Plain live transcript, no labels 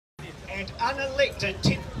and unelected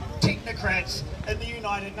technocrats in the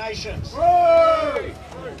United Nations.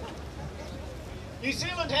 New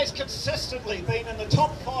Zealand has consistently been in the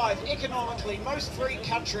top 5 economically most free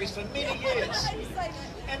countries for many years.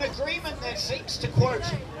 An agreement that seeks to, quote,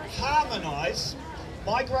 harmonise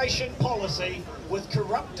migration policy with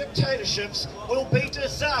corrupt dictatorships will be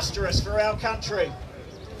disastrous for our country.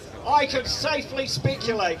 I can safely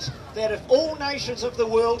speculate that if all nations of the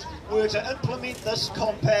world were to implement this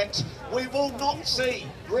compact, we will not see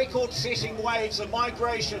record-setting waves of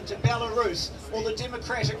migration to Belarus or the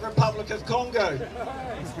Democratic Republic of Congo.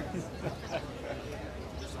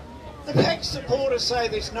 The Pact supporters say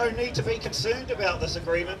there's no need to be concerned about this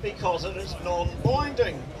agreement because it is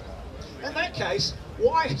non-binding. In that case,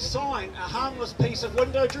 why sign a harmless piece of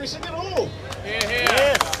window dressing at all?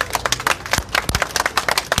 Yes.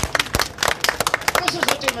 This is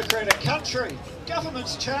a democratic country.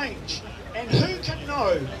 Governments change. And who can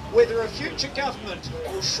know whether a future government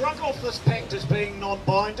will shrug off this pact as being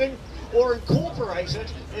non-binding or incorporate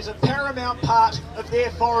it as a paramount part of their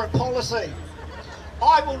foreign policy?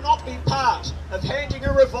 I will not be part of handing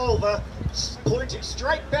a revolver pointing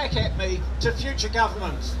straight back at me to future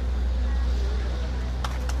governments.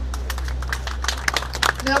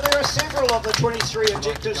 Now, there are several of the 23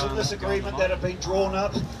 objectives in this agreement that have been drawn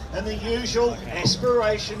up in the usual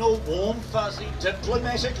aspirational, warm, fuzzy,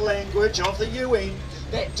 diplomatic language of the UN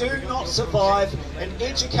that do not survive an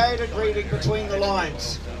educated reading between the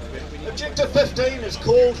lines. Objective 15 is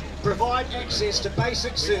called Provide Access to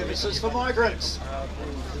Basic Services for Migrants.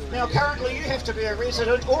 Now, currently you have to be a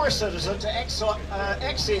resident or a citizen to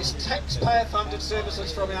access taxpayer-funded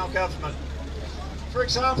services from our government. For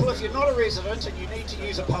example, if you're not a resident and you need to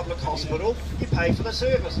use a public hospital, you pay for the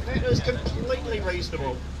service. That is completely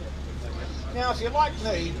reasonable. Now, if you're like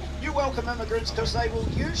me, you welcome immigrants because they will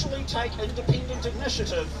usually take independent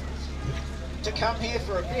initiative to come here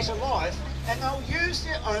for a better life, and they'll use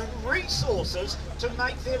their own resources to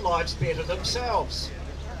make their lives better themselves.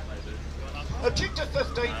 Objective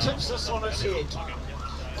 15 tips this on its head,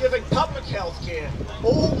 giving public health care,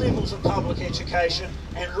 all levels of public education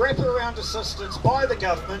and wraparound assistance by the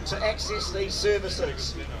government to access these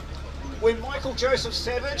services. When Michael Joseph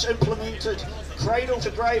Savage implemented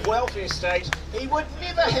cradle-to-grave welfare state, he would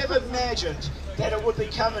never have imagined that it would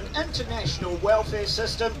become an international welfare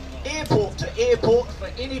system, airport to airport, for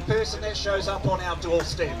any person that shows up on our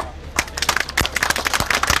doorstep.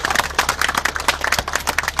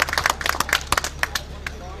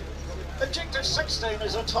 Objective 16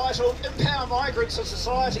 is entitled Empower Migrants and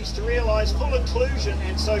Societies to Realise Full Inclusion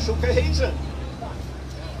and Social Cohesion.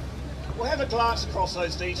 We'll have a glance across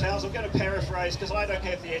those details. I'm going to paraphrase because I don't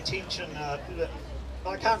have the attention,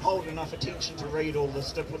 I can't hold enough attention to read all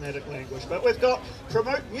this diplomatic language. But we've got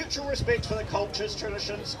promote mutual respect for the cultures,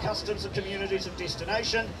 traditions, customs and communities of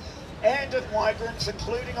destination and of migrants,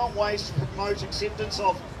 including on ways to promote acceptance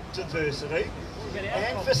of diversity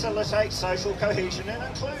and facilitate social cohesion and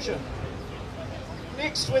inclusion.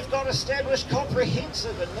 Next, we've got established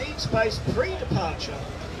comprehensive and needs-based pre-departure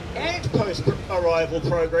and post-arrival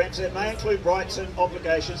programs that may include rights and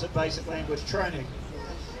obligations of basic language training.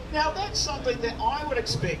 Now, that's something that I would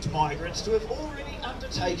expect migrants to have already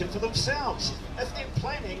undertaken for themselves if they're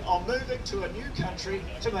planning on moving to a new country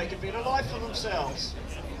to make a better life for themselves.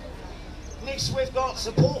 Next, we've got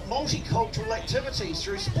support multicultural activities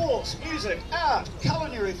through sports, music, art,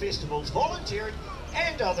 culinary festivals, volunteering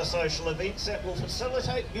and other social events that will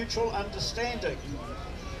facilitate mutual understanding.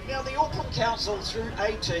 Now, the Auckland Council through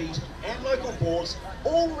ATEED and local boards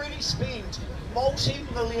already spend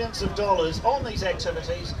multi-millions of dollars on these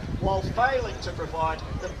activities while failing to provide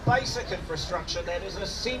the basic infrastructure that is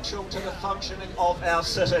essential to the functioning of our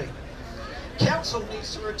city. Council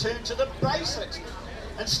needs to return to the basics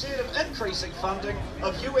instead of increasing funding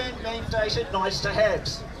of UN-mandated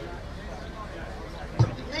nice-to-haves.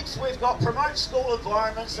 Next, we've got promote school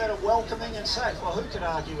environments that are welcoming and safe. Well, who could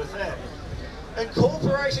argue with that?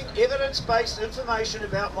 Incorporating evidence-based information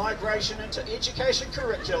about migration into education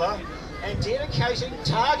curricula and dedicating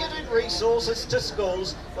targeted resources to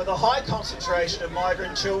schools with a high concentration of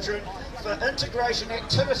migrant children for integration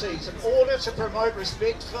activities in order to promote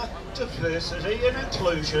respect for diversity and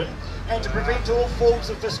inclusion and to prevent all forms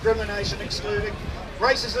of discrimination, excluding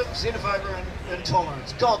racism, xenophobia and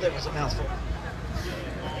intolerance. God, that was a mouthful.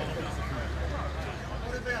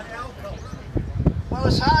 Well,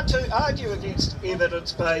 it's hard to argue against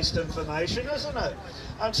evidence-based information, isn't it?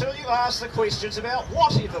 Until you ask the questions about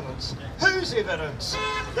what evidence, whose evidence,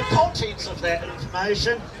 the contents of that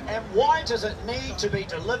information, and why does it need to be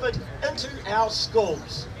delivered into our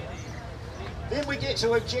schools. Then we get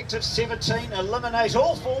to Objective 17, eliminate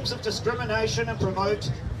all forms of discrimination and promote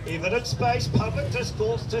evidence-based public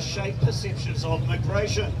discourse to shape perceptions of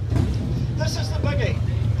migration. This is the biggie.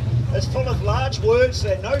 It's full of large words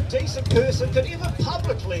that no decent person could ever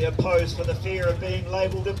publicly oppose for the fear of being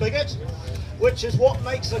labelled a bigot, which is what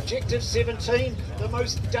makes Objective 17 the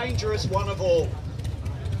most dangerous one of all.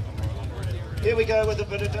 Here we go with a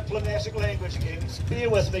bit of diplomatic language again. Bear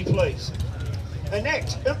with me, please.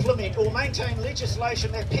 Enact, implement or maintain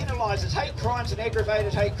legislation that penalises hate crimes and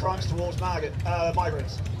aggravated hate crimes towards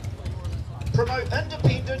migrants. Promote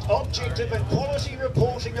independent, objective and quality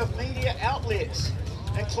reporting of media outlets,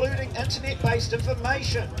 including internet-based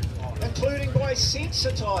information, including by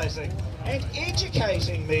sensitising and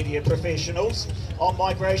educating media professionals on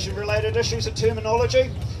migration-related issues and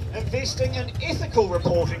terminology, investing in ethical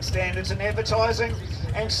reporting standards and advertising,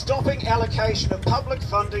 and stopping allocation of public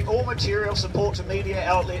funding or material support to media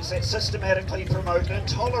outlets that systematically promote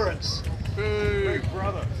intolerance. Big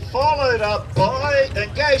brother. Followed up by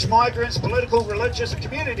engage migrants, political, religious and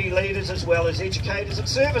community leaders, as well as educators and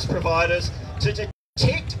service providers to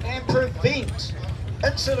detect and prevent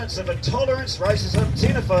incidents of intolerance, racism,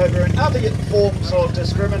 xenophobia and other forms of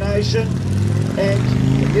discrimination.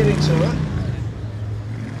 And getting to it,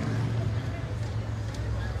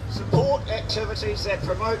 support activities that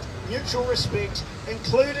promote mutual respect,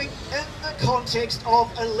 including in the context of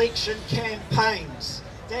election campaigns.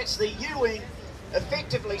 That's the UN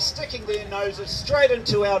effectively sticking their noses straight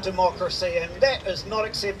into our democracy, and that is not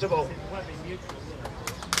acceptable.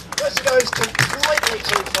 This goes completely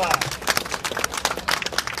too far.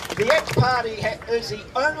 The ACT Party is the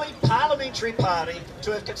only parliamentary party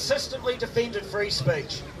to have consistently defended free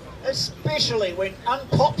speech, especially when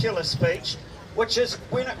unpopular speech, which is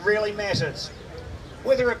when it really matters.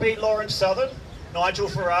 Whether it be Lawrence Southern, Nigel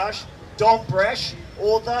Farage, Dom Brash,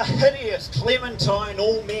 or the hideous Clementine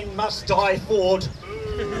All Men Must Die Ford.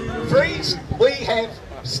 Freeze, we have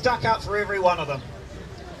stuck up for every one of them.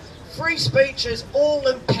 Free speech is all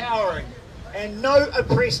empowering, and no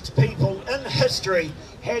oppressed people in history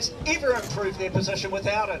has ever improved their position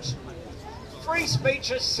without it. Free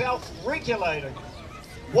speech is self-regulating.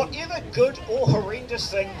 Whatever good or horrendous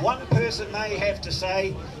thing one person may have to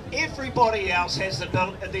say, everybody else has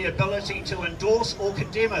the ability to endorse or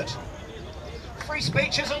condemn it. Free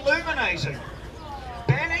speech is illuminating.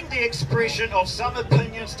 Banning the expression of some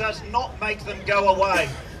opinions does not make them go away.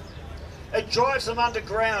 It drives them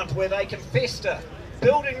underground where they can fester,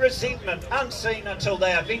 building resentment unseen until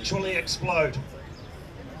they eventually explode.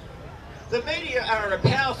 The media are a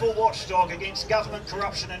powerful watchdog against government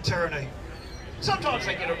corruption and tyranny. Sometimes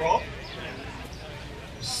they get it wrong.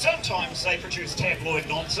 Sometimes they produce tabloid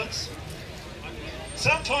nonsense.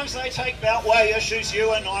 Sometimes they take beltway issues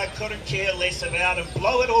you and I couldn't care less about and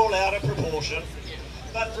blow it all out of proportion.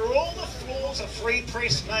 But for all the flaws a free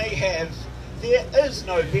press may have, there is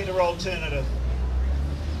no better alternative.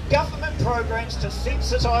 Government programs to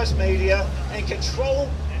sensitise media and control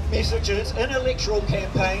messages in electoral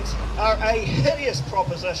campaigns are a hideous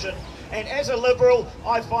proposition, and as a Liberal,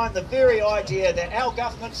 I find the very idea that our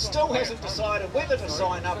government still hasn't decided whether to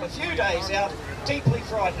sign up a few days out deeply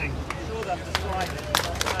frightening.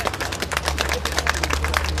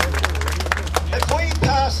 If we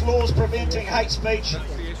pass laws preventing hate speech,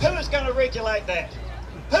 who is going to regulate that?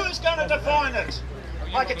 Who is going to define it?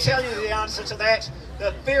 I can tell you the answer to that.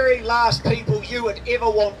 The very last people you would ever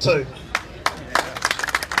want to.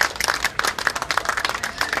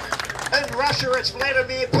 In Russia, it's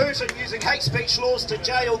Vladimir Putin using hate speech laws to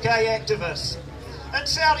jail gay activists. In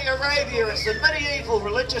Saudi Arabia, it's the medieval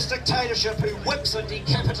religious dictatorship who whips and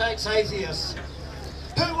decapitates atheists.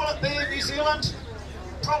 Who will it be in New Zealand?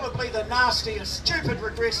 Probably the nasty and stupid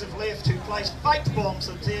regressive left who place fake bombs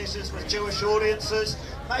in theatres with Jewish audiences,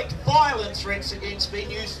 make violent threats against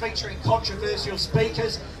venues featuring controversial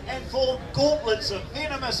speakers, and form gauntlets of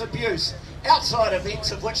venomous abuse outside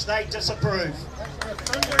events of which they disapprove.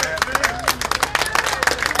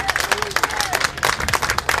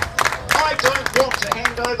 I don't want to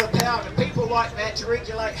hand over power to people like that to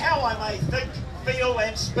regulate how I may think, feel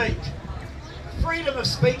and speak. Freedom of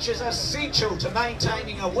speech is essential to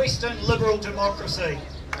maintaining a Western liberal democracy.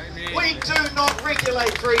 Amen. We do not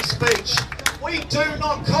regulate free speech. We do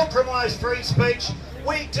not compromise free speech.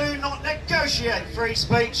 We do not negotiate free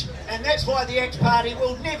speech. And that's why the ACT Party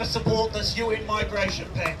will never support this UN Migration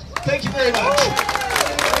Pact. Thank you very much.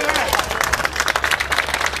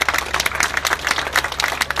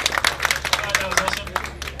 That was awesome.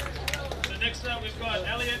 So next up we've got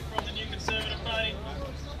Elliot from the New Conservative Party.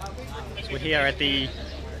 We're here at the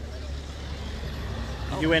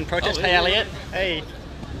UN protest. Hey, Elliot. Hey.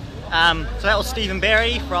 So that was Stephen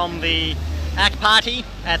Berry from the ACT party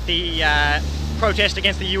at the protest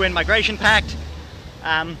against the UN Migration Pact.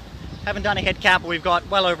 Haven't done a head count, but we've got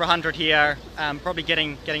well over 100 here, probably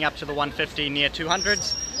getting up to the 150, near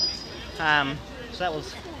 200s. So that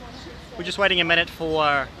was. We're just waiting a minute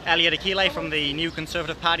for Elliot Ikilei from the New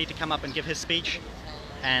Conservative Party to come up and give his speech,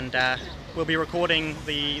 and we'll be recording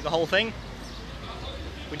the whole thing.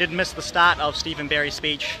 We did miss the start of Stephen Berry's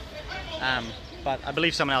speech, but I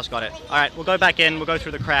believe someone else got it. All right, we'll go back in, we'll go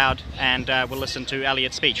through the crowd, and we'll listen to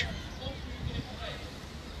Elliot's speech. You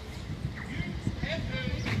have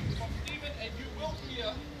heard from Stephen, and you will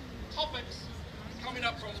hear topics coming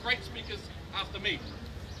up from great speakers after me.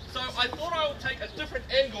 So I thought I would take a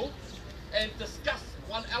different angle and discuss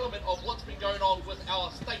one element of what's been going on with our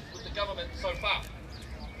state, with the government so far.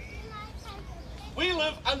 We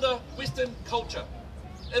live under Western culture.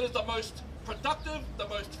 It is the most productive, the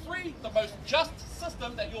most free, the most just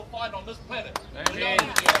system that you'll find on this planet. It is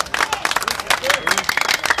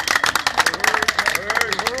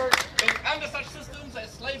under such systems that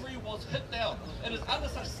slavery was hit down. It is under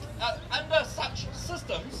such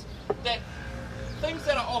systems that things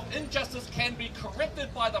that are of injustice can be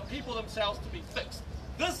corrected by the people themselves to be fixed.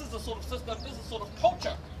 This is the sort of system, this is the sort of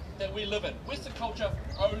culture that we live in. Western culture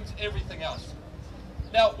owns everything else.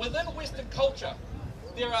 Now, within Western culture,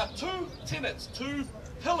 there are two tenets, two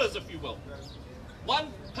pillars, if you will.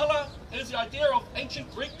 One pillar is the idea of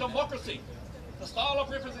ancient Greek democracy, the style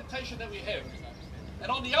of representation that we have.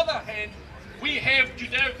 And on the other hand, we have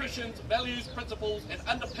Judeo-Christian values, principles, and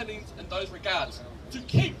underpinnings in those regards to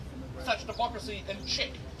keep such democracy in check,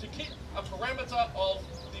 to keep a parameter of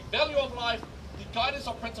the value of life, the guidance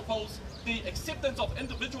of principles, the acceptance of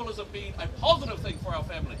individualism being a positive thing for our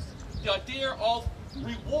families, the idea of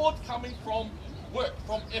reward coming from work,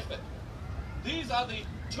 from effort. These are the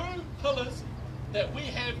two pillars that we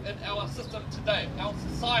have in our system today, our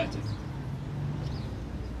society.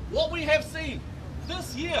 What we have seen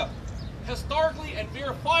this year, historically and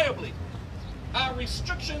verifiably, are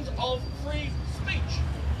restrictions of free speech.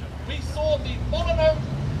 We saw the Molyneux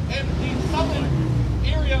and the southern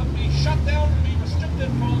area be shut down, be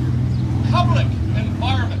restricted from public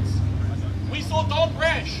environments. We saw Don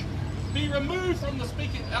Brash be removed from the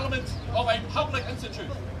speaking elements of a public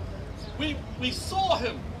institute. We saw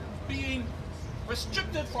him being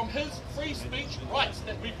restricted from his free speech rights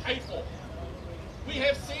that we paid for. We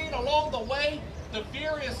have seen along the way the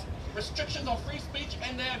various restrictions of free speech,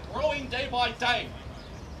 and they are growing day by day.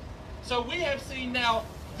 So we have seen now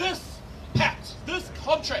this pact, this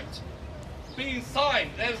contract being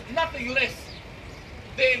signed as nothing less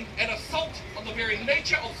than an assault on the very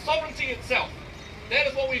nature of sovereignty itself. That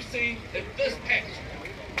is what we've seen in this pact.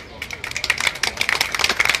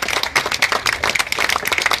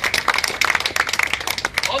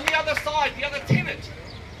 On the other side, the other tenet,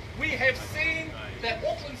 we have seen that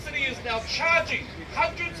Auckland City is now charging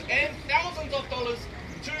hundreds and thousands of dollars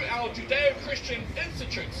to our Judeo-Christian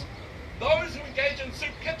institutes. Those who engage in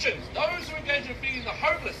soup kitchens, those who engage in feeding the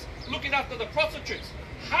homeless, looking after the prostitutes,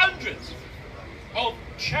 hundreds of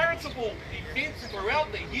charitable events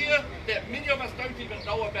throughout the year that many of us don't even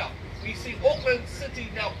know about. We see Auckland City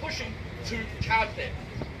now pushing to charge that.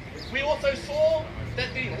 We also saw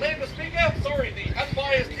that the the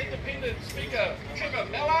unbiased independent speaker, Trevor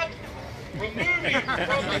Mallard, removing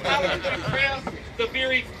from the parliamentary crowd the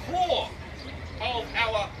very core of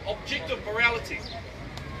our objective morality.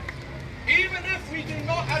 Even if we do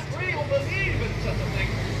not agree or believe in such a thing,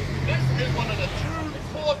 this is one of the two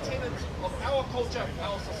core tenets of our culture,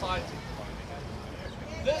 our society.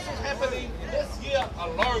 This is happening this year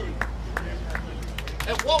alone.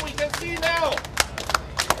 And what we can see now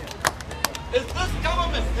is this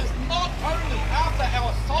government is not only after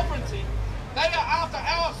our sovereignty, they are after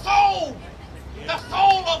our soul, the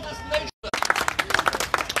soul of this nation.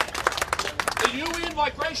 The UN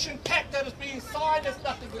Migration Pact that is being signed is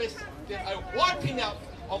nothing less than a wiping out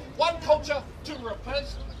of one culture to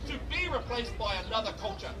be replaced by another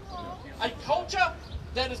culture. A culture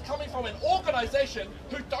that is coming from an organisation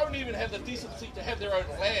who don't even have the decency to have their own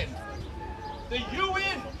land. The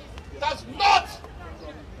UN does not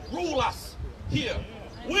rule us here.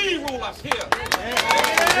 We rule us here.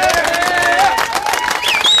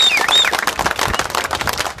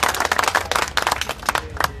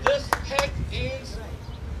 This pact is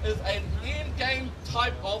an end-game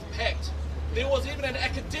type of pact. There was even an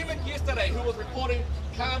academic yesterday who was reporting,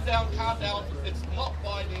 calm down, it's not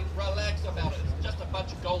binding, relax about it, it's just a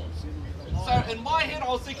bunch of goals. So in my head I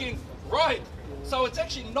was thinking, right, so it's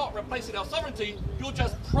actually not replacing our sovereignty, you're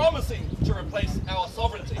just promising to replace our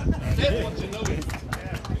sovereignty. That's what you're doing.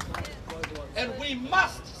 And we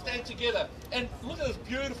must stand together. And look at this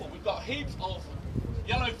beautiful. We've got heaps of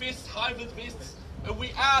yellow vests, high-vis vests, and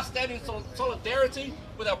we are standing in solidarity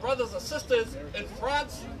with our brothers and sisters in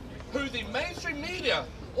France, who the mainstream media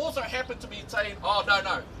also happen to be saying, oh,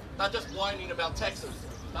 no, they're just whining about taxes.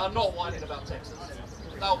 They're not whining about taxes.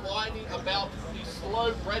 They're whining about the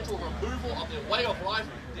slow, gradual removal of their way of life,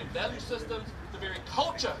 their value systems, the very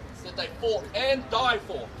culture that they fought and died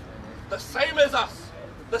for. The same as us.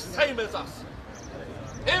 The same as us.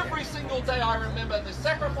 Every single day I remember the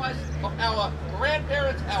sacrifice of our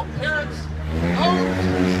grandparents, our parents, those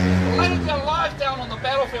laid their lives down on the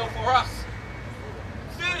battlefield for us.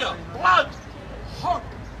 Fear, blood, hope.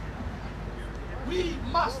 We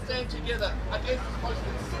must stand together against this most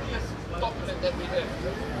insidious document that we have.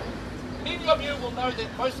 Many of you will know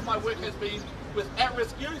that most of my work has been with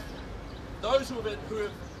at-risk youth, those who have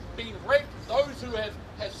been raped, those who have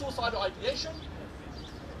had suicidal ideation.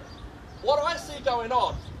 What I see going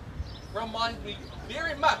on reminds me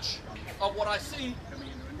very much of what I see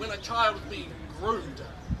when a child is being groomed.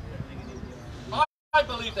 I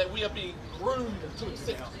believe that we are being groomed to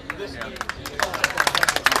accept this new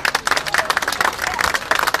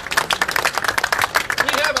We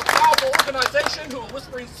have a powerful organisation who are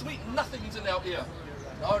whispering sweet nothings in our ear.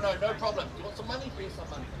 No problem. You want some money? Here's some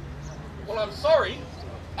money. Well, I'm sorry.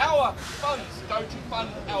 Our funds go to fund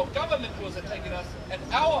our government who is attacking us, and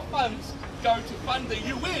our funds go to fund the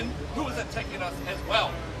UN who is attacking us as well.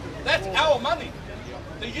 That's our money.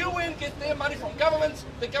 The UN gets their money from governments,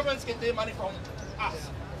 the governments get their money from us,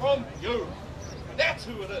 from you. That's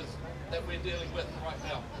who it is that we're dealing with right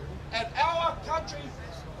now. And our country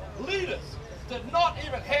leaders did not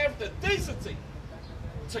even have the decency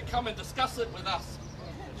to come and discuss it with us.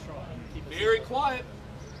 Very quiet,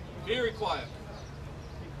 very quiet.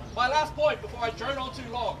 My last point before I drone on too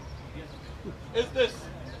long is this.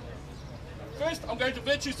 First, I'm going to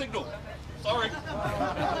virtue signal. Sorry.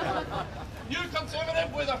 New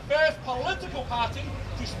Conservative were the first political party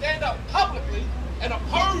to stand up publicly and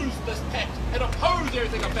oppose this pact and oppose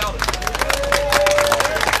everything about it.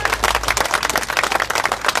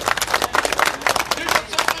 New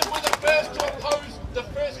Conservative were the first to oppose the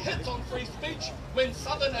first hits on free speech when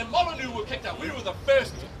Southern and Molyneux were kicked out. We were the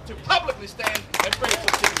first to publicly stand and bring it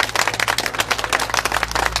to citizens.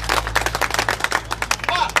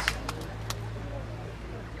 But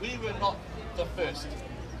we were not the first.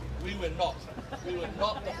 We were not. We were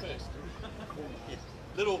not the first.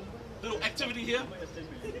 Little activity here.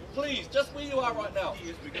 Please, just where you are right now,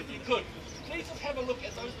 if you could, please just have a look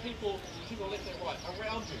at those people to your left and right,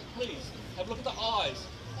 around you. Please, have a look at the eyes.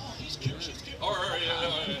 Oh, he's cute, she's cute. Oh,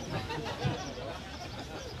 yeah.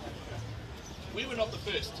 We were not the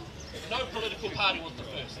first. No political party was the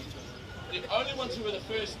first. The only ones who were the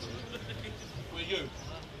first were you.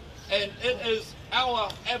 And it is our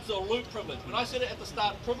absolute privilege. When I said it at the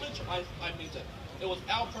start, privilege, I meant it. It was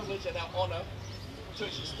our privilege and our honour to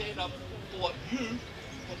actually stand up for what you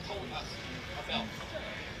had told us about.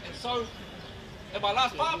 And so, in my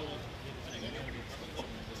last part,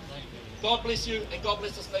 God bless you and God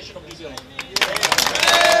bless this nation of New Zealand.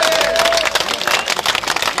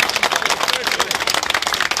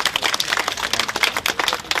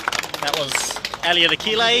 That was Elliot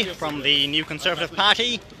Ikilei from the New Conservative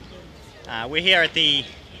Party. We're here at the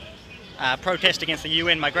protest against the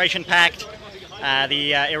UN Migration Pact,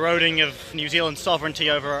 the eroding of New Zealand's sovereignty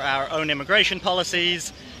over our own immigration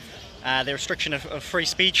policies, the restriction of free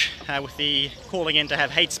speech with the calling in to have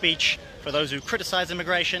hate speech for those who criticise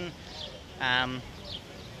immigration, and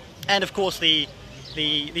of course the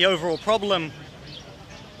overall problem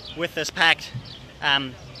with this pact,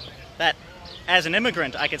 that as an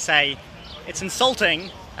immigrant I could say it's insulting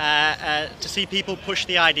to see people push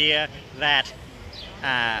the idea that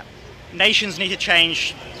nations need to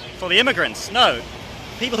change for the immigrants. No,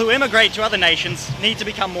 people who immigrate to other nations need to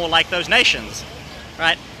become more like those nations,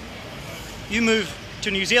 right? You move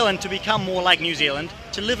to New Zealand to become more like New Zealand,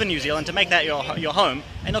 to live in New Zealand, to make that your home,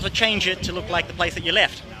 and not to change it to look like the place that you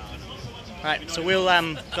left. Right, so we'll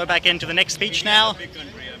go back into the next speech now. Big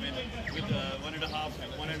country. I mean, with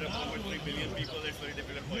 1.3 billion people, it's very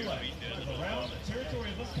difficult for you to reach there. Around the territory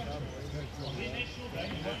of this country, on their national day,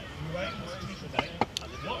 Day,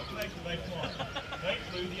 what flag did they fly? They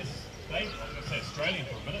flew I'm going to say Australian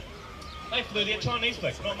for a minute. They flew their Chinese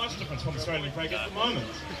flag. Not much difference from Australian flag at the moment.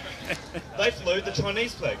 They flew the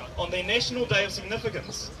Chinese flag on their national day of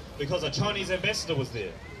significance because a Chinese ambassador was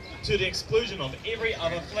there, to the exclusion of every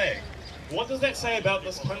other flag. What does that say about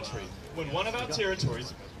this country when one of our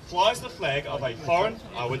territories flies the flag of a foreign,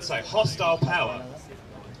 I would say hostile power?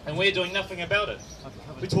 and we're doing nothing about it.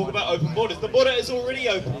 We talk about open borders. The border is already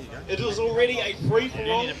open. It is already a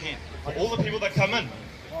free-for-all for all the people that come in.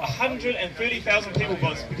 130,000 people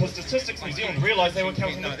because Statistics New Zealand realised they were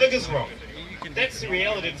counting the figures wrong. That's the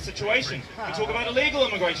reality of the situation. We talk about illegal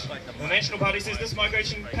immigration. The National Party says this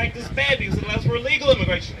migration pact is bad because it allows for illegal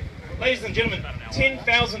immigration. Ladies and gentlemen,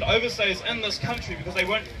 10,000 overstayers in this country because they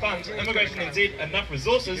won't fund Immigration NZ enough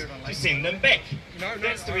resources to send them back.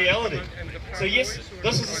 That's the reality. So yes,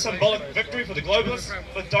 this is a symbolic victory for the globalists,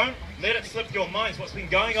 but don't let it slip your minds what's been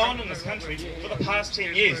going on in this country for the past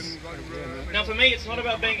 10 years. Now for me, it's not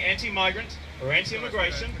about being anti-migrant or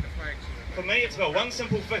anti-immigration. For me, it's about one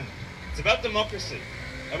simple thing. It's about democracy.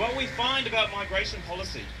 And what we find about migration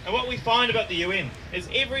policy, and what we find about the UN, is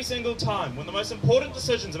every single time when the most important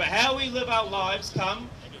decisions about how we live our lives come,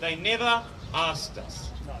 they never asked us.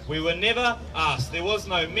 We were never asked. There was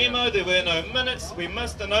no memo, there were no minutes, we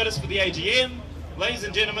missed the notice for the AGM. Ladies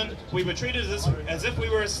and gentlemen, we were treated as if we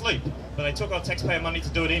were asleep, but they took our taxpayer money to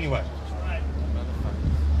do it anyway.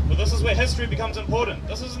 But this is where history becomes important.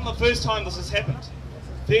 This isn't the first time this has happened.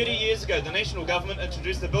 30 years ago, the national government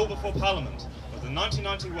introduced a bill before Parliament, the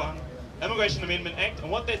 1991 Immigration Amendment Act, and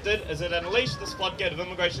what that did is it unleashed this floodgate of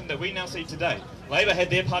immigration that we now see today. Labor had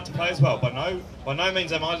their part to play as well, by no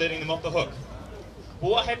means am I letting them off the hook.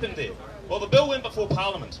 Well, what happened there? Well, the bill went before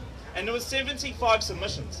Parliament, and there were 75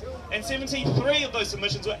 submissions, and 73 of those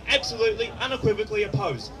submissions were absolutely unequivocally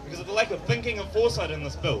opposed because of the lack of thinking and foresight in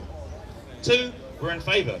this bill. 2 were in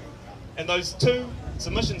favour, and those 2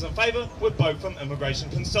 submissions in favour were both from immigration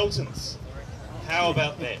consultants. How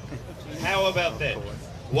about that? How about that?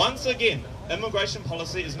 Once again, immigration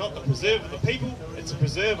policy is not the preserve of the people, it's the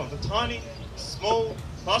preserve of the tiny, small,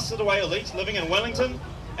 clustered away elites living in Wellington,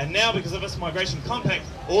 and now because of this migration compact,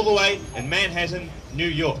 all the way in Manhattan, New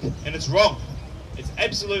York. And it's wrong. It's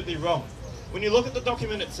absolutely wrong. When you look at the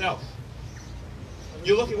document itself,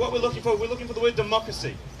 you look at what we're looking for the word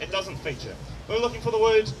democracy. It doesn't feature. We're looking for the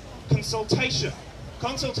word consultation.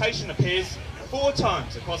 Consultation appears 4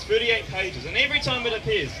 times across 38 pages, and every time it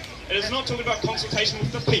appears, it is not talking about consultation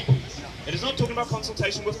with the people. It is not talking about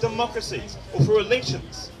consultation with democracies or through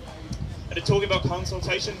elections. It is talking about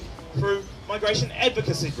consultation through migration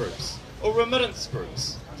advocacy groups or remittance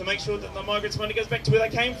groups to make sure that the migrants' money goes back to where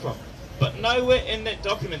they came from. But nowhere in that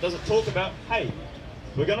document does it talk about, hey,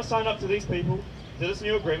 we're going to sign up to these people, to this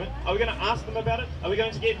new agreement. Are we going to ask them about it? Are we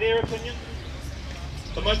going to get their opinion?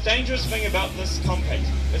 The most dangerous thing about this compact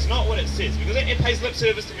is not what it says, because it pays lip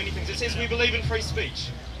service to many things. It says we believe in free speech,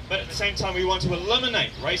 but at the same time we want to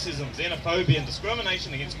eliminate racism, xenophobia and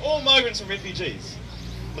discrimination against all migrants and refugees.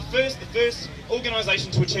 The first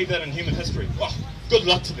organisation to achieve that in human history. Well, good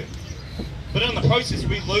luck to them. But in the process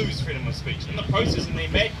we lose freedom of speech. In the process, in their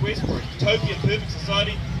mad quest for a utopian perfect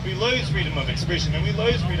society, we lose freedom of expression and we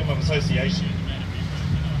lose freedom of association.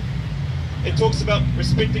 It talks about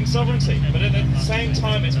respecting sovereignty, but at the same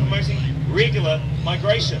time it's promoting regular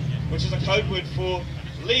migration, which is a code word for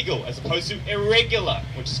legal, as opposed to irregular,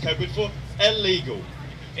 which is code word for illegal.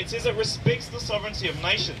 It says it respects the sovereignty of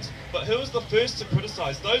nations, but who is the first to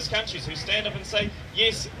criticise those countries who stand up and say,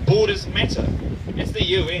 yes, borders matter? It's the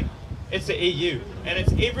UN, it's the EU, and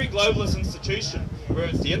it's every globalist institution, whether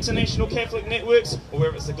it's the international Catholic networks or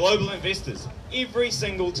whether it's the global investors, every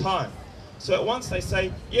single time. So at once they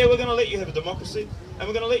say, yeah, we're going to let you have a democracy, and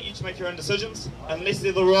we're going to let you make your own decisions, unless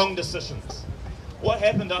they're the wrong decisions. What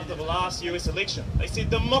happened after the last US election? They said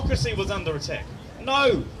democracy was under attack.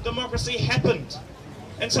 No, democracy happened.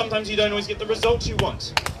 And sometimes you don't always get the results you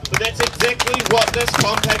want. But that's exactly what this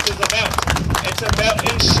compact is about. It's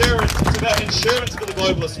about insurance. It's about insurance for the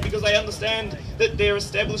globalists, because they understand that their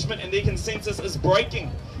establishment and their consensus is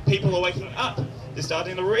breaking. People are waking up. They're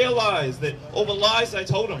starting to realise that all the lies they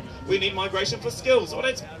told them, we need migration for skills. Oh,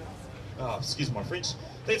 that's, excuse my French,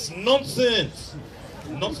 that's nonsense.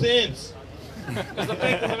 Nonsense. Because the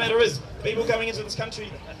fact of the matter is, people coming into this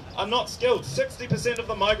country are not skilled. 60% of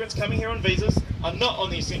the migrants coming here on visas are not on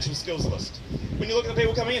the essential skills list. When you look at the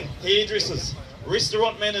people coming in, hairdressers,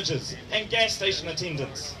 restaurant managers, and gas station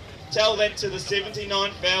attendants. Tell that to the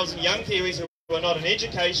 79,000 young Kiwis who are not in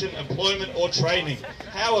education, employment or training.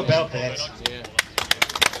 How about that?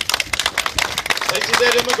 They said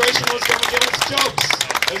that immigration was going to give us jobs.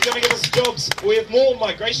 It was going to give us jobs. We have more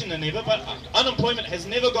migration than ever, but unemployment has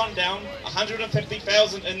never gone down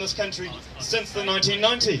 150,000 in this country since the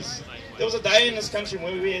 1990s. There was a day in this country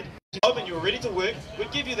where we had a job and you were ready to work,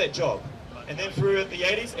 we'd give you that job. And then through the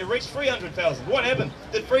 80s, it reached 300,000. What happened?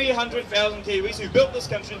 Did 300,000 Kiwis who built this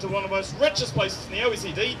country into one of the most richest places in the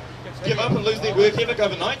OECD give up and lose their work ethic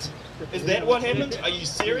overnight? Is that what happened? Are you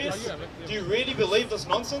serious? Do you really believe this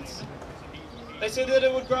nonsense? They said that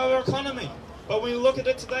it would grow our economy. But when we look at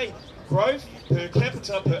it today, growth per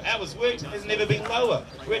capita, per hours worked, has never been lower.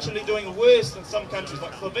 We're actually doing worse than some countries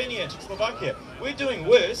like Slovenia, Czechoslovakia. We're doing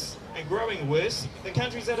worse and growing worse than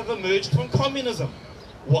countries that have emerged from communism.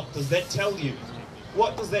 What does that tell you?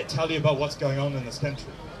 What does that tell you about what's going on in this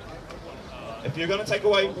country? If you're going to take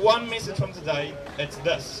away one message from today, it's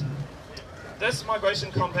this. This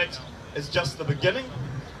migration compact is just the beginning,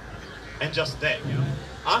 and just that.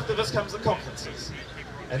 After this comes the conferences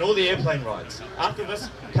and all the airplane rides. After this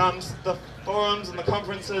comes the forums and the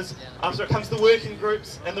conferences. After it comes the working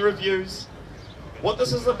groups and the reviews. What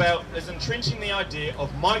this is about is entrenching the idea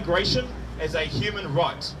of migration as a human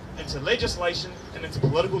right into legislation and into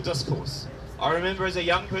political discourse. I remember as a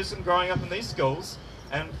young person growing up in these schools,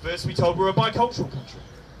 and first we told we were a bicultural country.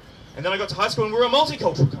 And then I got to high school and we were a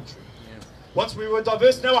multicultural country. Once we were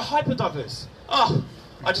diverse, now we're hyper-diverse. Oh,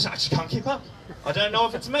 I just can't keep up. I don't know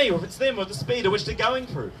if it's me or if it's them or the speed at which they're going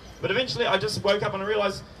through. But eventually I just woke up and I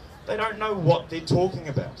realised they don't know what they're talking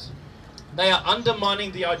about. They are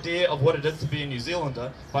undermining the idea of what it is to be a New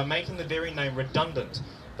Zealander by making the very name redundant.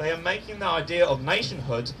 They are making the idea of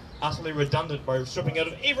nationhood utterly redundant by stripping out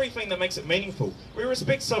of everything that makes it meaningful. We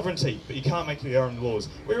respect sovereignty, but you can't make your own laws.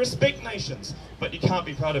 We respect nations, but you can't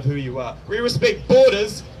be proud of who you are. We respect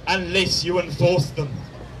borders unless you enforce them.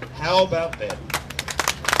 How about that?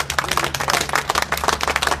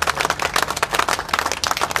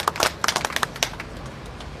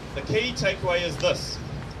 The key takeaway is this.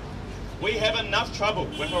 We have enough trouble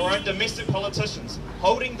with our own domestic politicians,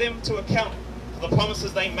 holding them to account for the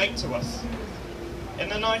promises they make to us. In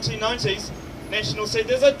the 1990s, National said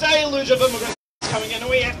there's a deluge of immigrants coming in and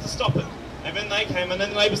we have to stop it. And then they came in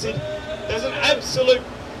and Labour said there's an absolute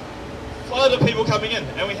flood of people coming in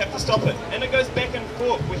and we have to stop it. And it goes back and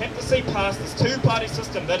forth. We have to see past this two-party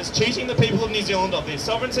system that is cheating the people of New Zealand of their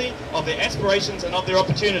sovereignty, of their aspirations and of their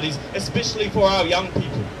opportunities, especially for our young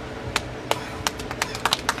people.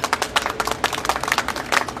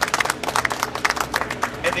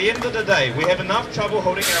 At the end of the day, we have enough trouble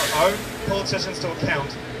holding our own politicians to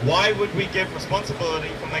account. Why would we give responsibility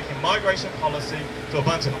for making migration policy to a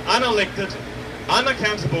bunch of unelected,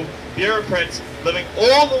 unaccountable bureaucrats living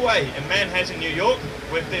all the way in Manhattan, New York,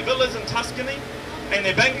 with their villas in Tuscany and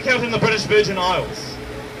their bank account in the British Virgin Isles?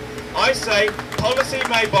 I say policy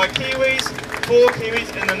made by Kiwis, for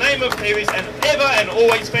Kiwis, in the name of Kiwis, and ever and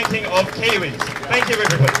always thinking of Kiwis. Thank you,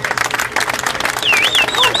 everybody.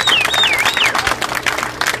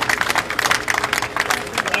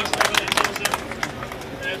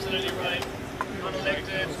 Absolutely right.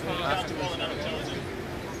 Unelected, unaccountable and unintelligent.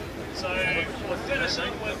 So we're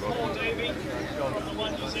finishing with Paul Davie from the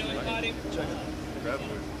One New Zealand Party.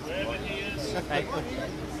 Wherever he is.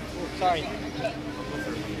 Sorry.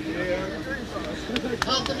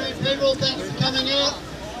 Afternoon people, thanks for coming out.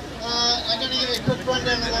 I'm going to give you a quick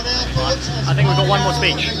rundown of what our thoughts are. I think we've got one more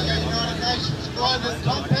speech. The United Nations Global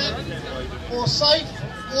Compact for safe,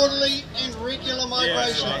 orderly and regular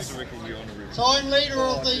migration. So I'm leader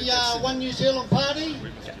of the One New Zealand Party,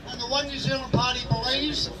 and the One New Zealand Party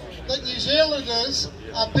believes that New Zealanders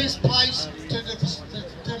are best placed to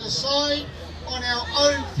decide on our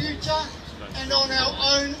own future and on our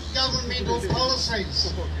own governmental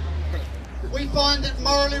policies. We find it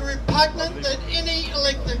morally repugnant that any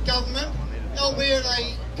elected government, albeit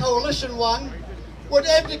a coalition one, would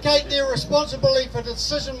abdicate their responsibility for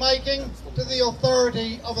decision making to the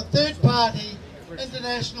authority of a third party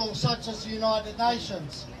international such as the United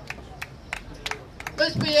Nations.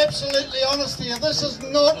 Let's be absolutely honest here, this is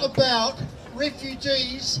not about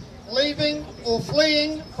refugees leaving or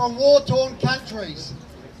fleeing from war-torn countries.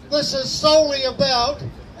 This is solely about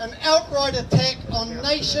an outright attack on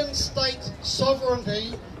nation-state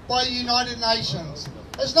sovereignty by the United Nations.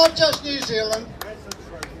 It's not just New Zealand.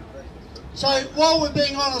 So while we're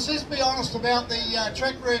being honest, let's be honest about the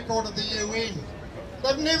track record of the UN.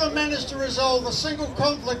 They've never managed to resolve a single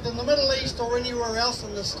conflict in the Middle East or anywhere else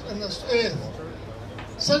in this earth.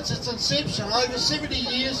 Since its inception, over 70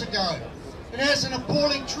 years ago. It has an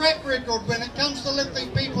appalling track record when it comes to lifting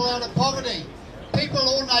people out of poverty. People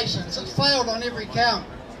or nations, it's failed on every count.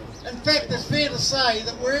 In fact, it's fair to say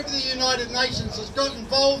that wherever the United Nations has got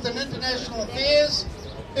involved in international affairs,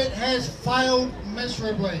 it has failed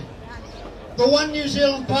miserably. The One New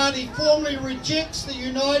Zealand Party formally rejects the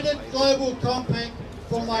United Global Compact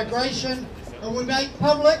for Migration, and we make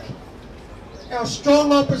public our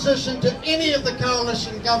strong opposition to any of the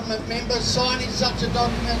coalition government members signing such a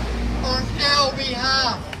document on our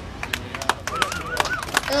behalf.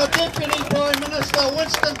 Our Deputy Prime Minister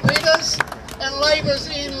Winston Peters and Labour's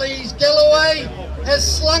Ian Lees Galloway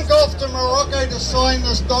has slunk off to Morocco to sign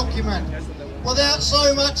this document. without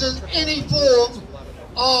so much as any form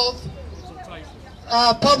of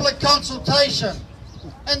public consultation.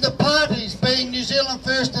 And the parties, being New Zealand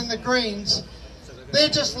First and the Greens, they're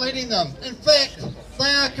just letting them. In fact, they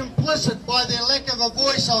are complicit by their lack of a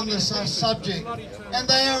voice on this subject, and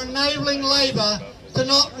they are enabling Labour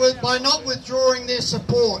to by not withdrawing their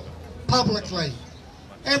support publicly.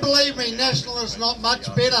 And believe me, National is not much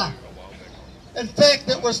better. In fact,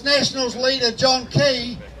 it was National's leader John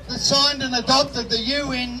Key that signed and adopted the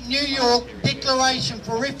UN New York Declaration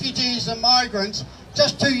for Refugees and Migrants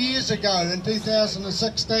just 2 years ago in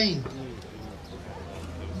 2016.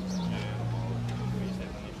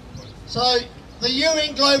 So the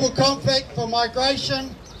UN Global Compact for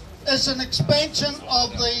Migration is an expansion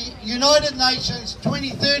of the United Nations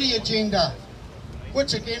 2030 Agenda,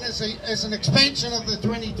 which again is an expansion of the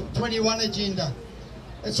 2021 Agenda.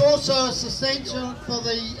 It's also a substantial for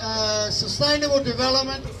the Sustainable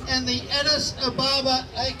Development and the Addis Ababa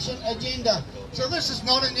Action Agenda. So this is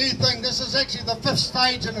not a new thing. This is actually the 5th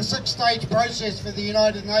stage in a 6-stage process for the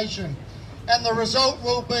United Nations. And the result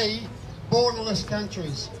will be borderless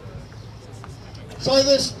countries. So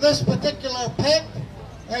this particular pact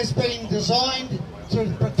has been designed to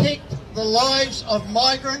protect the lives of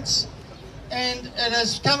migrants, and it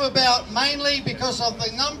has come about mainly because of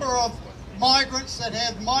the number of migrants that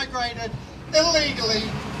have migrated illegally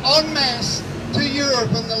en masse to Europe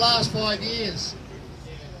in the last 5 years.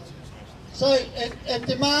 So it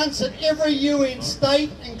demands that every UN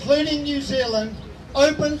state, including New Zealand,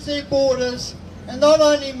 opens their borders and not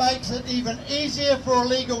only makes it even easier for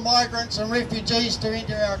illegal migrants and refugees to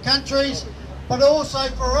enter our countries, but also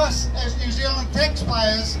for us as New Zealand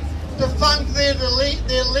taxpayers to fund their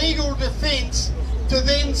legal defence to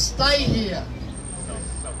then stay here.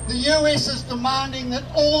 The US is demanding that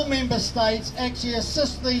all member states actually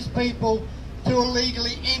assist these people to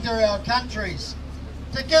illegally enter our countries.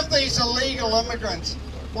 To give these illegal immigrants,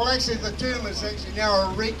 well actually the term is actually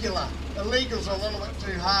now irregular. Illegal's a little bit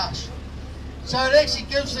too harsh. So it actually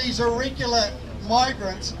gives these irregular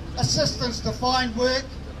migrants assistance to find work,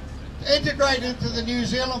 to integrate into the New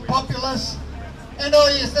Zealand populace, and oh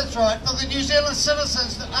yes, that's right, for the New Zealand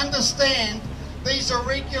citizens to understand these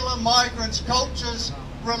irregular migrants' cultures,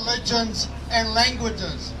 religions and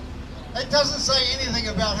languages. It doesn't say anything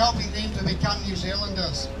about helping them to become New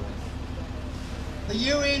Zealanders. The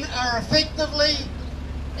UN are effectively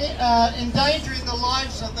endangering the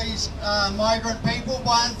lives of these migrant people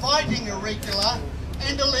by inviting irregular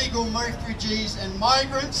and illegal refugees and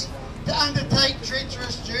migrants to undertake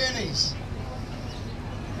treacherous journeys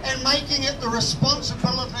and making it the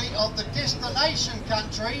responsibility of the destination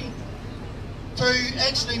country to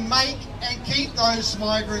actually make and keep those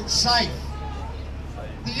migrants safe.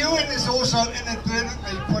 The UN is also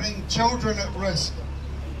inadvertently putting children at risk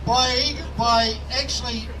by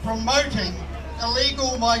actually promoting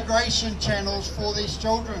illegal migration channels for these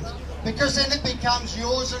children, because then it becomes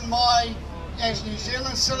yours and my, as New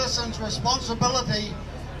Zealand citizens, responsibility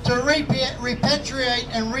to repatriate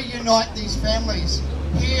and reunite these families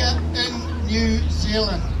here in New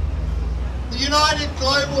Zealand. The United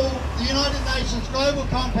Nations Global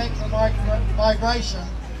Compact for Migration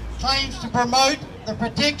claims to promote the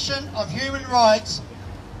protection of human rights,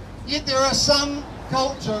 yet there are some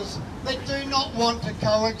cultures that do not want to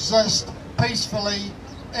coexist peacefully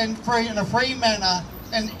and in a free manner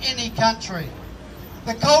in any country.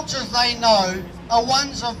 The cultures they know are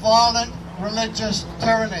ones of violent religious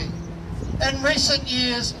tyranny. In recent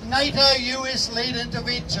years, NATO-US-led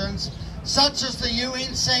interventions such as the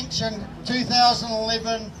UN-sanctioned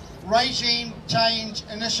 2011 Regime Change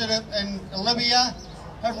Initiative in Libya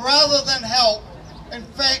have, rather than help, in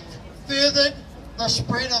fact furthered the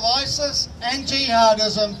spread of ISIS and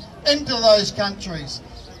jihadism into those countries,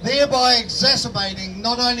 thereby exacerbating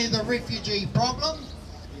not only the refugee problem,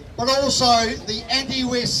 but also the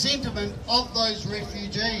anti-West sentiment of those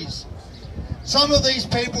refugees. Some of these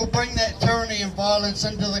people bring that tyranny and violence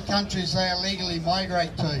into the countries they illegally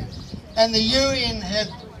migrate to. And the UN have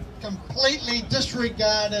completely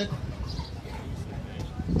disregarded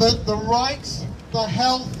the rights, the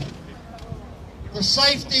health, the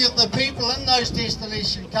safety of the people in those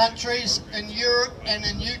destination countries in Europe and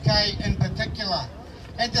in UK in particular.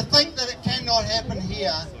 And to think that it cannot happen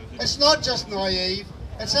here, it's not just naive,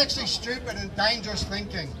 it's actually stupid and dangerous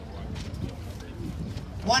thinking.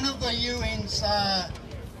 One of the UN's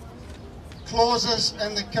clauses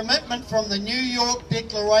in the commitment from the New York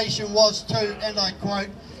Declaration was to, and I quote,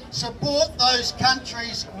 support those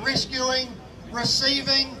countries rescuing,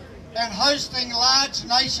 receiving and hosting large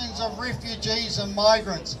nations of refugees and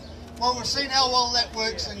migrants. Well, we've seen how well that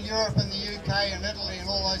works in Europe and the UK and Italy and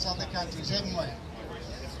all those other countries, haven't we?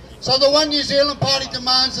 So the One New Zealand Party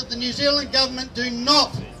demands that the New Zealand government do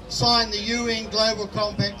not sign the UN Global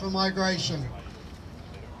Compact for Migration.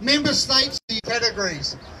 Member states have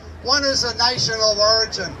categories. One is a nation of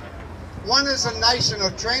origin, one is a nation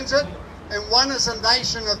of transit, and one is a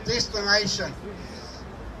nation of destination.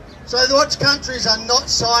 So which countries are not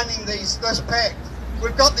signing this pact?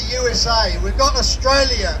 We've got the USA, we've got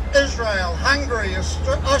Australia, Israel, Hungary,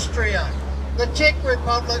 Austria, the Czech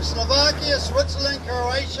Republic, Slovakia, Switzerland,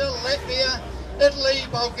 Croatia, Latvia, Italy,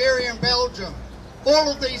 Bulgaria and Belgium. All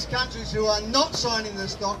of these countries who are not signing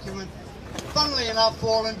this document, funnily enough,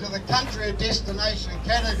 fall into the country of destination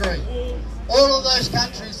category. All of those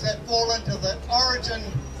countries that fall into the origin,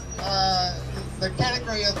 the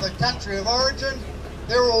category of the country of origin,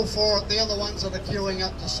 they're all for it. They're the ones that are queuing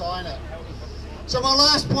up to sign it. So my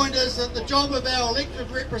last point is that the job of our elected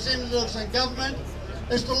representatives in government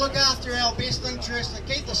is to look after our best interests and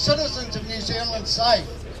keep the citizens of New Zealand safe.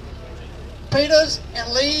 Peter's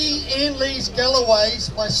and Lee's Galloway's,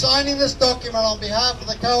 by signing this document on behalf of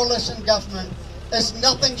the coalition government, is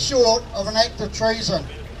nothing short of an act of treason.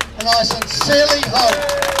 And I sincerely hope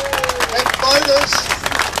that voters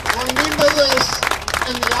remember this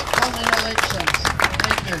in the upcoming elections.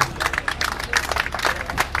 Thank you.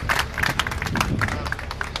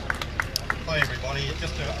 Hi everybody,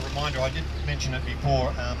 just a reminder, I did mention it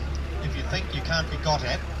before, if you think you can't be got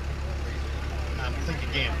at, think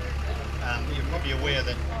again. You're probably aware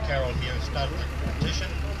that Carol here has started the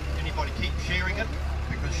petition. Anybody keep sharing it,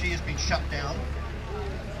 because she has been shut down.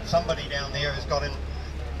 Somebody down there has got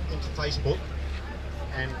into Facebook,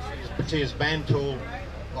 and she is banned till,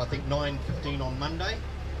 I think, 9:15 on Monday.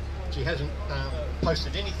 She hasn't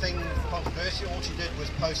posted anything controversial. All she did was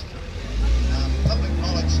post public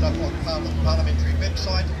knowledge stuff on the parliamentary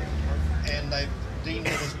website, and they've deemed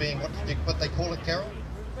it as being what they call it, Carol?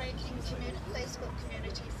 Breaking Facebook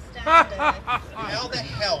community standard. How the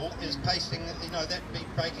hell is pasting, that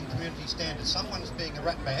breaking community standard? Someone's being a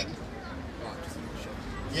ratbag.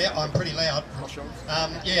 Yeah, I'm pretty loud.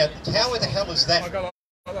 Yeah, how the hell is that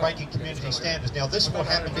breaking community standards? Now this will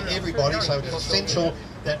happen to everybody, so it's essential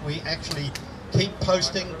that we actually keep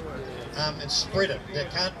posting and spread it.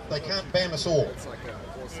 They can't ban us all.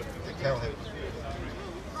 Carol.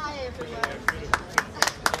 Hi everyone.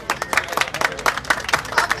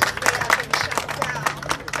 Obviously I've been shut down.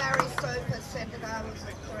 Barry Soper said that I was a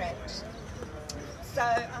threat. So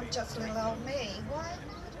I'm just little old me. Why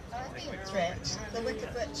would I be a threat? The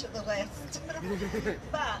Wicked Witch of the West.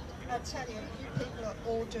 But I tell you, you people are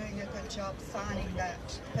all doing a good job signing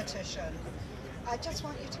that petition. I just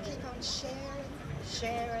want you to keep on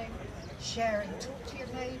sharing. Talk to your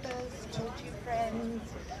neighbours, talk to your friends,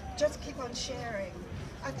 just keep on sharing.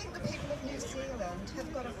 I think the people of New Zealand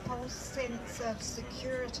have got a false sense of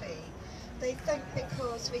security. They think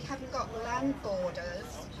because we haven't got land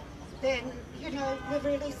borders, then, we're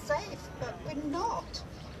really safe, but we're not.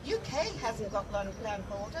 UK hasn't got land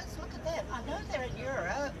borders, look at them. I know they're in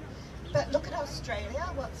Europe, but look at Australia,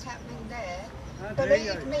 what's happening there.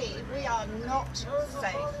 Believe me, we are not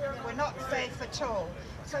safe. We're not safe at all.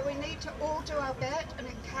 So we need to all do our bit and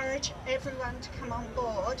encourage everyone to come on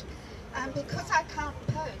board. And because I can't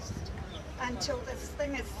post until this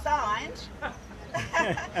thing is signed,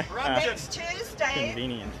 next Tuesday,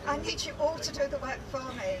 Convenient. I need you all to do the work for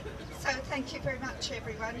me. So thank you very much,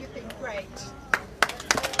 everyone. You've been great.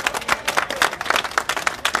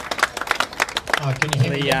 Can you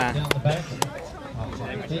hear me down the back?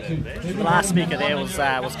 The last speaker there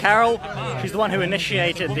was Carol. She's the one who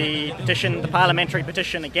initiated the petition, the parliamentary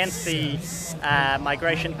petition against the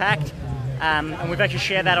Migration Pact, and we've actually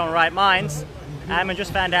shared that on Right Minds, and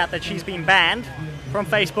just found out that she's been banned from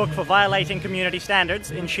Facebook for violating community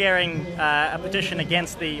standards in sharing a petition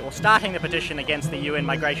against starting the petition against the UN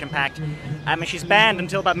Migration Pact, and she's banned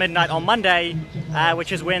until about midnight on Monday,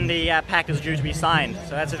 which is when the pact is due to be signed.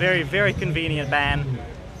 So that's a very, very convenient ban.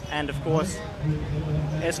 And of course,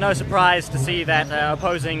 it's no surprise to see that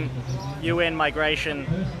opposing UN migration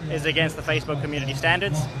is against the Facebook community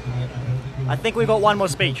standards. I think we've got one more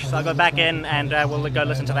speech, so I'll go back in and we'll go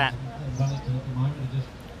listen to that.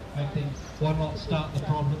 One lot start the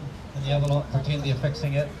problem and the other lot pretend they're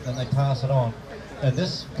fixing it and they pass it on. And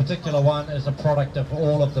this particular one is a product of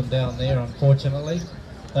all of them down there, unfortunately.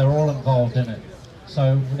 They're all involved in it.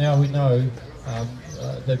 So now we know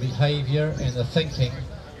the behaviour and the thinking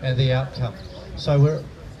and the outcome. So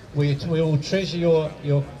we will treasure your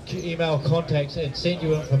email contacts and send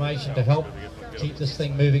you information to help keep this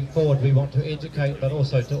thing moving forward. We want to educate but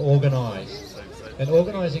also to organise. And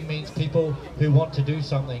organising means people who want to do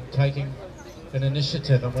something, taking an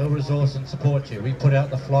initiative, and we'll resource and support you. We put out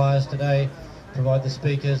the flyers today, provide the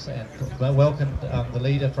speakers, and welcome the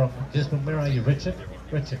leader from Gisborne. Where are you, Richard?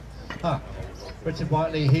 Richard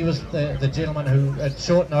Whiteley. He was the gentleman who at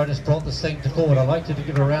short notice brought this thing to forward. I'd like you to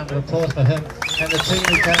give a round of applause for him and the team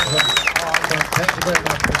who came to him. So thank you very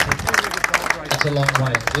much, Richard. It's a long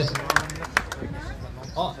way. Yes.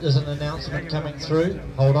 Oh, there's an announcement coming through.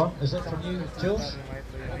 Hold on. Is it from you, Jules?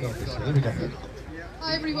 Here we go.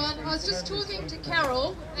 Hi everyone, I was just talking to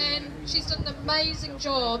Carol and she's done an amazing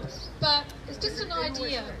job, but it's just an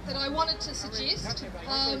idea that I wanted to suggest.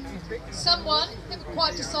 Someone, haven't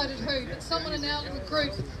quite decided who, but someone in our little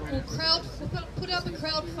group will put up a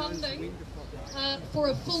crowdfunding for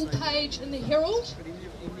a full page in the Herald,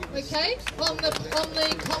 okay, on the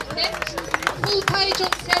Compact. Full page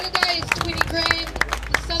on Saturday is 20 grand,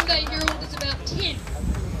 the Sunday Herald is about 10.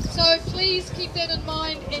 So please keep that in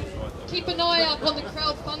mind and keep an eye out on the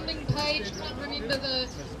crowdfunding page. Can't remember the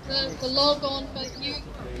log on, but you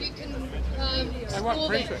can explore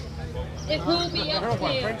that. It will be up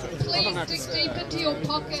there. Please dig deep into your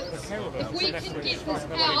pockets. If we can get this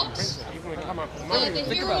out, the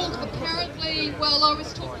Herald apparently, well, I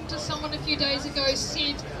was talking to someone a few days ago,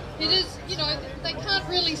 said it is, you know, they can't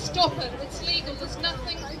really stop it. It's legal. There's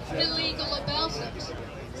nothing illegal about it.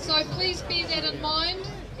 So please bear that in mind.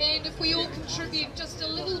 And if we all contribute just a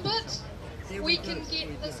little bit, we can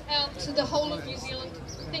get this out to the whole of New Zealand.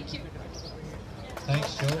 Thank you.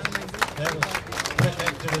 Thanks, Jules. That was quick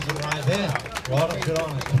activism right there. Right on, good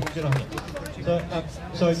on it. Good on it.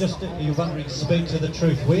 So just, you're wondering, speak to the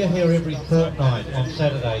truth. We're here every fortnight on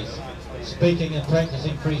Saturdays, speaking and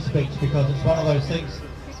practicing free speech, because it's one of those things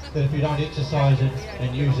that if you don't exercise it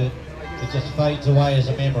and use it, it just fades away as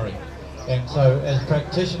a memory. And so, as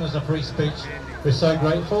practitioners of free speech, we're so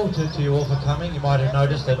grateful to you all for coming. You might have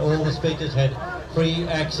noticed that all the speakers had free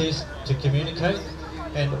access to communicate,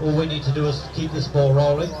 and all we need to do is keep this ball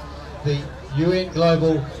rolling. The UN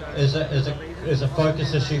Global is a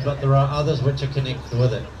focus issue, but there are others which are connected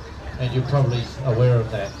with it, and you're probably aware of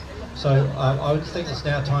that. So I would think it's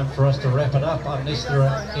now time for us to wrap it up, unless there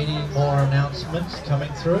are any more announcements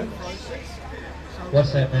coming through.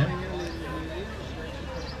 What's that, ma'am?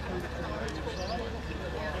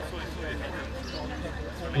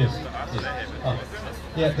 Yes. Oh.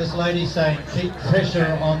 Yeah, this lady's saying keep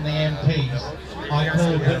pressure on the MPs. I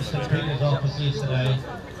called Winston Peters' office yesterday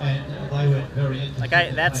and they were very interested.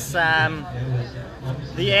 Okay, that's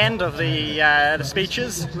the end of the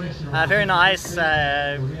speeches. Very nice. We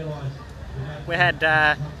had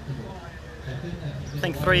I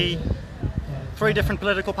think three different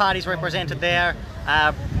political parties represented there,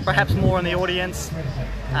 perhaps more in the audience.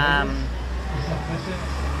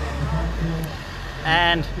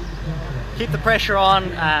 And keep the pressure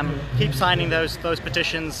on, keep signing those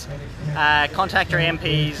petitions, contact your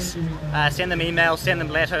MPs, send them emails, send them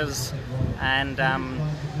letters, and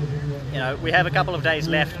you know, we have a couple of days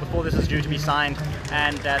left before this is due to be signed,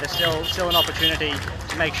 and there's still an opportunity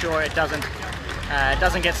to make sure it doesn't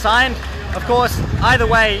get signed. Of course, either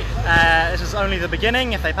way, this is only the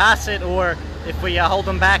beginning. If they pass it, or if we hold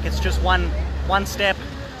them back, it's just one step,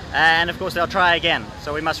 and of course they'll try again.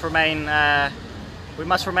 So we must remain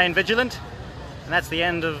vigilant, and that's the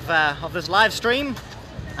end of this live stream.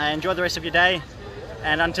 Enjoy the rest of your day,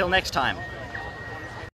 and until next time.